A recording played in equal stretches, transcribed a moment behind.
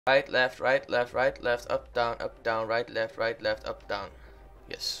Right, left, right, left, right, left, up, down, right, left, up, down.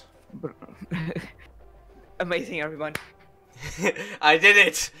 Yes. Amazing, everyone. I did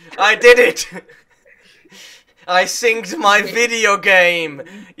it! I did it! I synced my video game!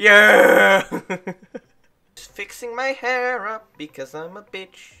 Yeah! Just fixing my hair up because I'm a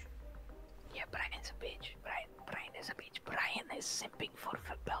bitch. Yeah, Brian's a bitch. Brian is a bitch. Brian is simping for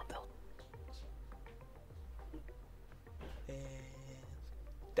Thorpptor.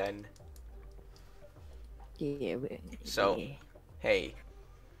 Done. Yeah. So, yeah. hey,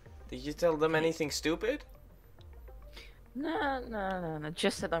 did you tell them anything stupid? No.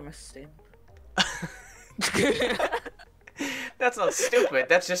 Just that I'm a simp. That's not stupid,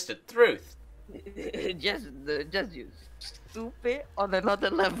 that's just the truth. just you stupid on another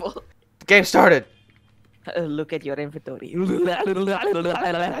level. The game started! Look at your inventory.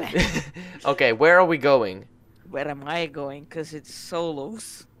 Okay, where are we going? Where am I going? Cause it's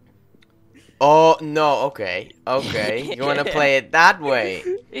solos. Oh, no, okay. Okay, you wanna play it that way?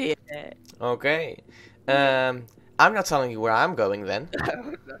 Yeah. Okay. I'm not telling you where I'm going then.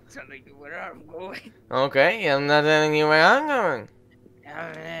 I'm not telling you where I'm going. Okay, I'm not telling you where I'm going.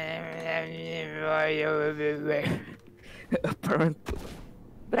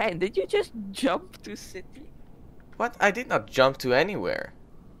 Brian, did you just jump to city? What? I did not jump to anywhere.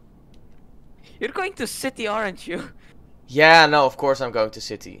 You're going to city, aren't you? Yeah, no, of course I'm going to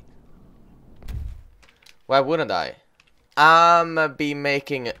city. Why wouldn't I? I'ma be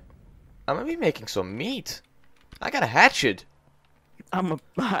making some meat. I got a hatchet. I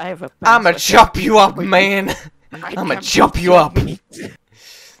have a I'ma pencil. chop you up, man. I'ma can't chop beat you your up. meat.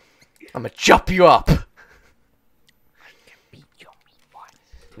 I'ma chop you up. I can beat your meat, boy.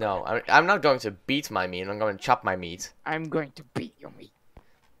 No, I'm not going to beat my meat. I'm going to chop my meat. I'm going to beat your meat.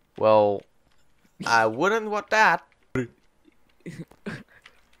 Well, I wouldn't want that.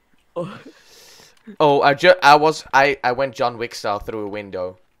 Oh. Oh, I went John Wick style through a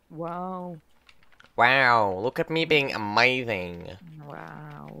window. Wow. Wow, look at me being amazing.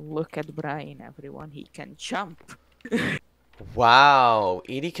 Wow. Look at Brian, everyone. He can jump. Wow,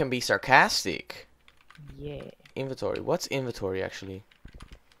 Edie can be sarcastic. Yeah. Inventory. What's inventory actually?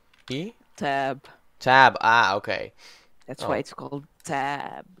 E? Tab. Tab. Ah, okay. That's Oh. why it's called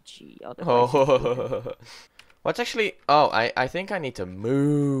tab. Gee, otherwise it wouldn't. Oh. What's actually... Oh, I think I need to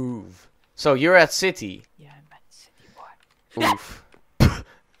move. So you're at city. Yeah, I'm at city, boy. Oof.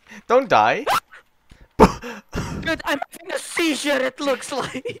 Don't die. Dude, I'm having a seizure, it looks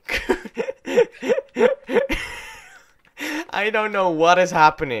like. I don't know what is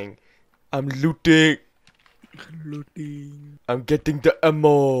happening. I'm looting. Looting. I'm getting the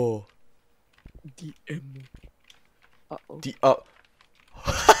ammo. The ammo. Uh-oh. The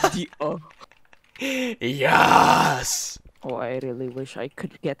The Yes. Oh, I really wish I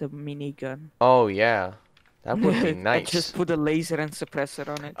could get a minigun. Oh yeah, that would be I nice. just put a laser and suppressor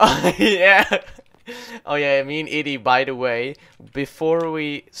on it. Oh yeah. Oh yeah, me and Edie, by the way, before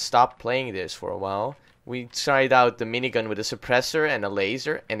we stopped playing this for a while, we tried out the minigun with a suppressor and a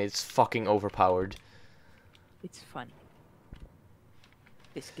laser, and it's fucking overpowered. It's fun.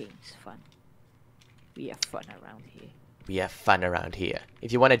 This game's fun. We have fun around here. We have fun around here.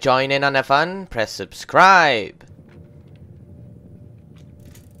 If you want to join in on the fun, press subscribe.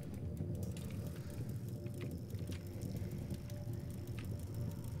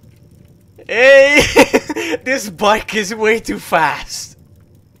 Hey! This bike is way too fast.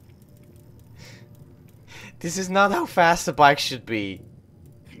 This is not how fast a bike should be.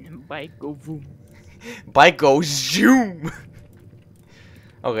 Bike go boom. Bike goes zoom.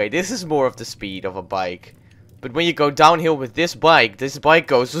 Okay, this is more of the speed of a bike. But when you go downhill with this bike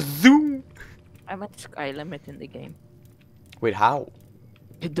goes zoom. I'm at sky limit in the game. Wait, how?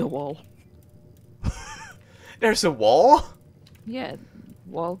 Hit the wall. There's a wall? Yeah,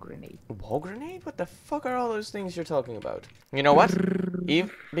 wall grenade. A wall grenade? What the fuck are all those things you're talking about? You know what?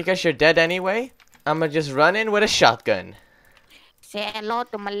 Because you're dead anyway, I'ma just run in with a shotgun. Say hello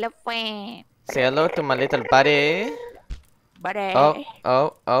to my little friend. Say hello to my little buddy. Buddy.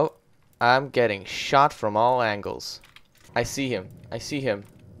 Oh. I'm getting shot from all angles. I see him.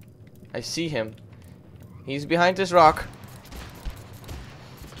 He's behind this rock.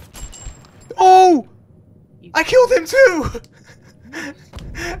 Oh! I killed him too!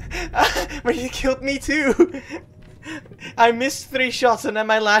 But he killed me too! I missed 3 shots and then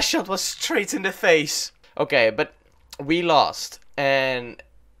my last shot was straight in the face. Okay, but we lost and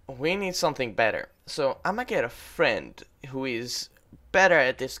we need something better. So I'm gonna get a friend who is better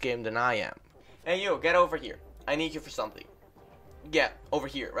at this game than I am. Hey you, get over here. I need you for something. Yeah, over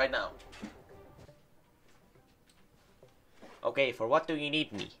here, right now. Okay, for what do you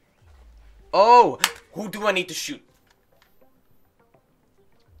need me? Oh, who do I need to shoot?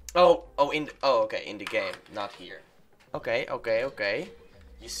 Oh, okay, in the game, not here. Okay, okay, okay.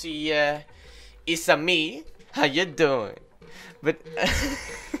 You see, it's a me. How you doing? But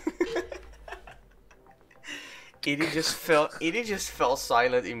Edie just fell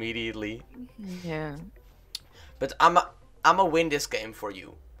silent immediately. Yeah. But I'ma win this game for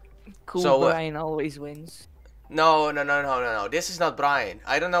you. Cool. So, Brian always wins. No. This is not Brian.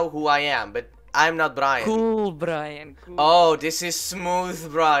 I don't know who I am, but I'm not Brian. Cool, Brian. Cool. Oh, this is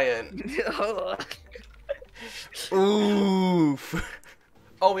smooth Brian. Oof.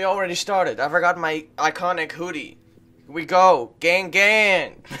 Oh, we already started. I forgot my iconic hoodie. Here we go. Gang.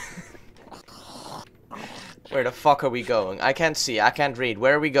 Where the fuck are we going? I can't see. I can't read.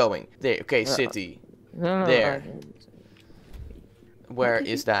 Where are we going? There. Okay, city. There. Where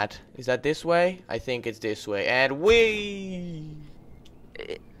is that? Is that this way? I think it's this way. And we.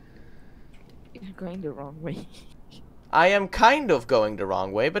 You're going the wrong way. I am kind of going the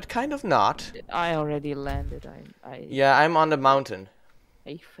wrong way, but kind of not. I already landed. Yeah, I'm on the mountain.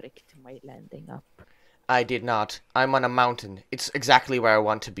 I fricked my landing up. I did not. I'm on a mountain. It's exactly where I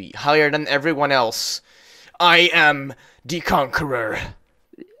want to be. Higher than everyone else. I am the conqueror.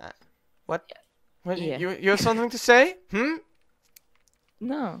 What? What? Yeah. You have something to say?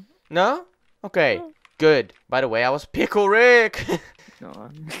 No. No? Okay. No. Good. By the way, I was Pickle Rick. No.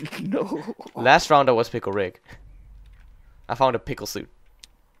 No. Last round I was Pickle Rick. I found a pickle suit.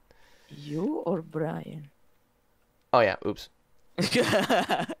 You or Brian? Oh yeah, oops.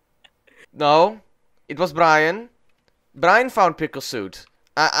 No, it was Brian. Brian found pickle suit.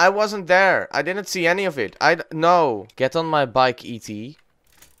 I wasn't there. I didn't see any of it. No. Get on my bike, E.T.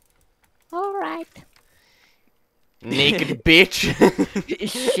 Alright. Naked bitch.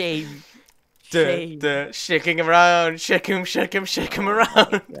 Shame. Shaking him around. Shake him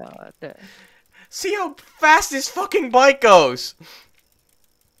around. God. See how fast this fucking bike goes.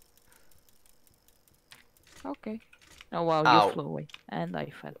 Okay. Oh wow, Ow. you flew away. And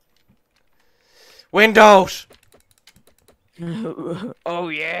I fell. Windows. Oh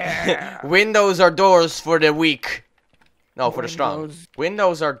yeah. Windows are doors for the weak. No, for the strong. Windows.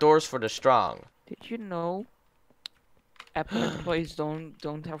 Windows are doors for the strong. Did you know Apple employees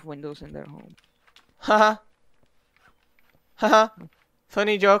don't have windows in their home? Haha. Haha.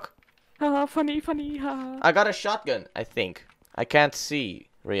 Funny joke. Haha, funny, haha. I got a shotgun, I think. I can't see,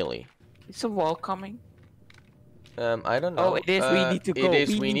 really. Is a wall coming? I don't know. Oh, it is. We need to go. It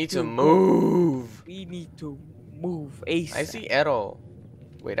is. We need to go. move. We need to move. ASAP. I see arrow.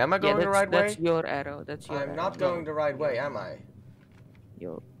 Wait, am I going the right that's way? your arrow. That's your I'm arrow. not going the right way, am I?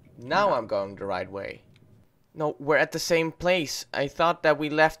 Yo. Now I'm going the right way. No, we're at the same place. I thought that we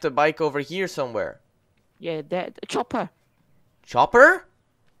left the bike over here somewhere. Yeah, that chopper. Chopper?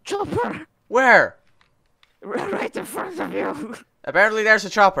 Chopper. Where? Right in front of you. Apparently there's a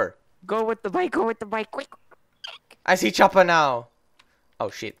chopper. Go with the bike. Go with the bike. Quick. I see chopper now. Oh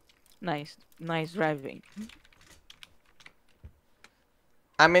shit. Nice driving.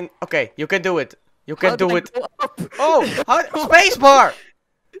 I mean, okay, you can do it. You can How do did I it. go up? Oh, spacebar.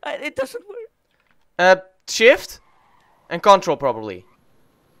 It doesn't work. Shift and control probably.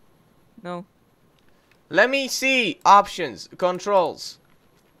 No. Let me see options, controls.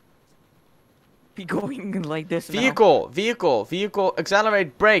 Be going like this now. Vehicle,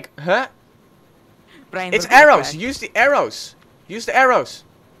 accelerate, brake. Huh? Brian, It's we're gonna arrows. crash. Use the arrows. Use the arrows.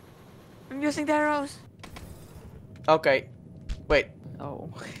 I'm using the arrows. Okay. Wait, Oh.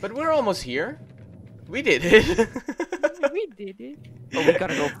 but we're almost here. We did it. We did it. Oh, we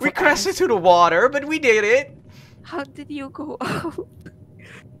gotta go. We crashed into the water, but we did it. How did you go out?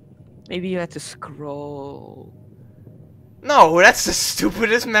 Maybe you had to scroll. No, that's the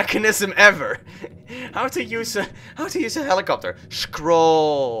stupidest mechanism ever. How to use a helicopter?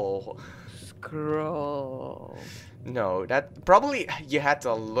 Scroll. Scroll. No, that probably you had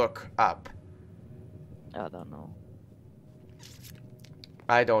to look up. I don't know.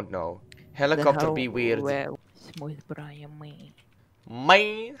 I don't know. Then Helicopter how- be weird. Where smooth Brian me.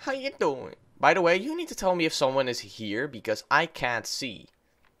 Man, how you doing? By the way, you need to tell me if someone is here because I can't see.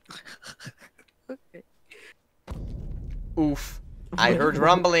 Okay. Oof. I heard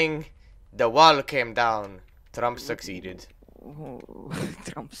rumbling. The wall came down. Trump succeeded. Oh,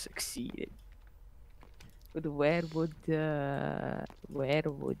 Trump succeeded. But where would Where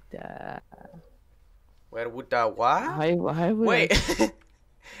would what? I would Wait.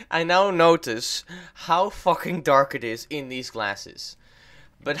 I now notice how fucking dark it is in these glasses.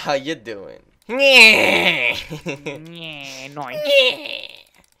 But how you doing? Yeah, nice.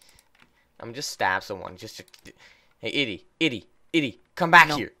 I'm just stab someone just to Hey, Itty, come back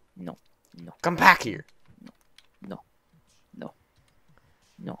No. here. No. No. Come back here. No. No. No.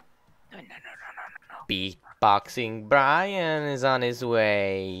 No. No. No. No. Beatboxing Brian is on his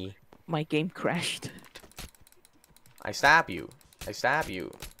way. My game crashed. I stab you. I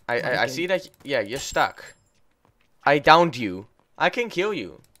My see that. Yeah, you're stuck. I downed you. I can kill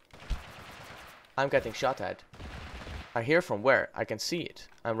you. I'm getting shot at. I hear from where? I can see it.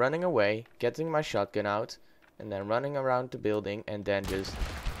 I'm running away, getting my shotgun out, and then running around the building, and then just...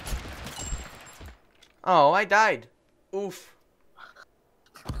 Oh, I died. Oof.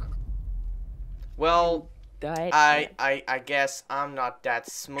 Well, Died. I guess I'm not that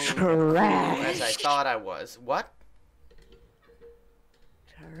smooth and cool as I thought I was. What?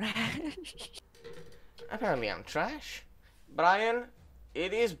 Trash. Apparently I'm trash. Brian,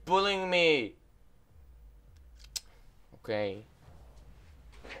 it is bullying me. Okay.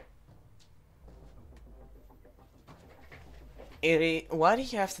 Why did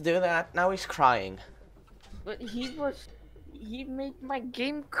he have to do that? Now he's crying. But he made my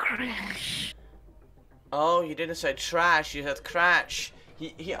game crash. Oh, you didn't say trash, you said crash. He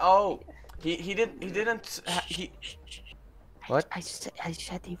didn't What? I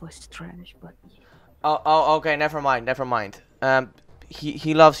said he was trash, but Oh, okay, never mind.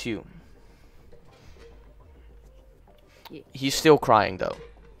 He loves you. Yeah. He's still crying though.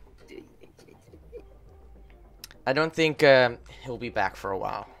 I don't think he'll be back for a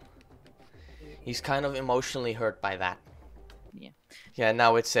while. He's kind of emotionally hurt by that. Yeah. Yeah,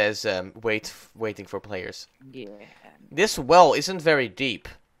 now it says waiting for players. Yeah. This well isn't very deep.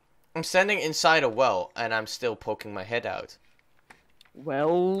 I'm standing inside a well and I'm still poking my head out.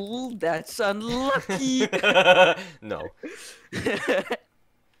 Well, that's unlucky. No.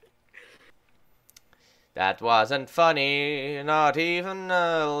 That wasn't funny, not even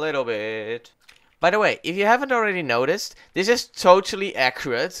a little bit. By the way, if you haven't already noticed, this is totally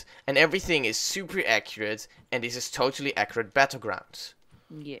accurate, and everything is super accurate, and this is totally accurate Battlegrounds.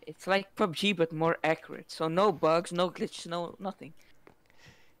 Yeah, it's like PUBG but more accurate. So no bugs, no glitches, no nothing.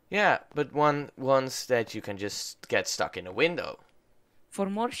 Yeah, but ones that you can just get stuck in a window. For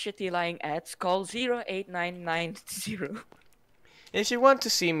more shitty lying ads, call 08990. If you want to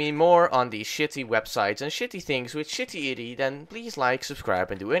see me more on these shitty websites and shitty things with Shitty Itty, then please like,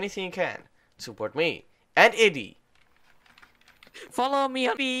 subscribe, and do anything you can to support me and Itty. Follow me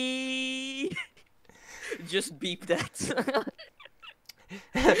on beep. Just beep that.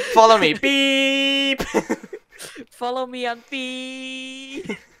 Follow me, beep. Follow me on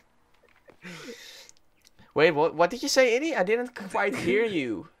beep. Wait, what did you say, Itty? I didn't quite hear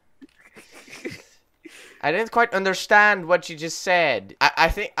you. I didn't quite understand what you just said. I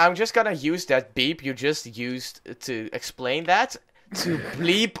think I'm just gonna use that beep you just used to explain that to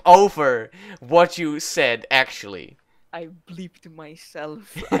bleep over what you said actually. I bleeped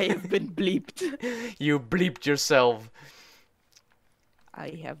myself. I have been bleeped. You bleeped yourself. I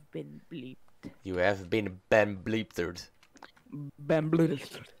have been bleeped. You have been bleeped. Bambled.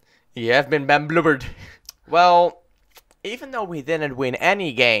 You have been blubbered. Well, even though we didn't win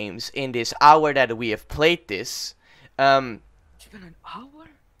any games in this hour that we have played this, It's been an hour?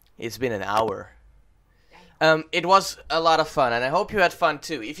 it's been an hour. It was a lot of fun, and I hope you had fun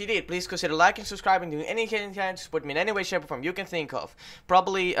too. If you did, please consider liking, subscribing, doing anything to support me in any way, shape, or form you can think of.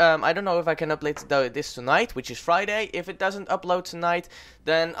 Probably, I don't know if I can upload this tonight, which is Friday. If it doesn't upload tonight,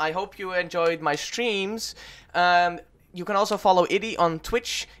 then I hope you enjoyed my streams. You can also follow Itty on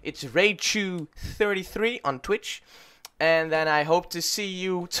Twitch. It's Raychu33 on Twitch. And then I hope to see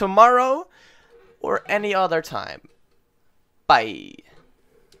you tomorrow or any other time. Bye.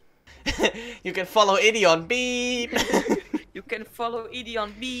 You can follow Itty on Beep. You can follow Edie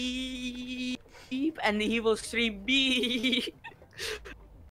on Beep, and he will stream Beep.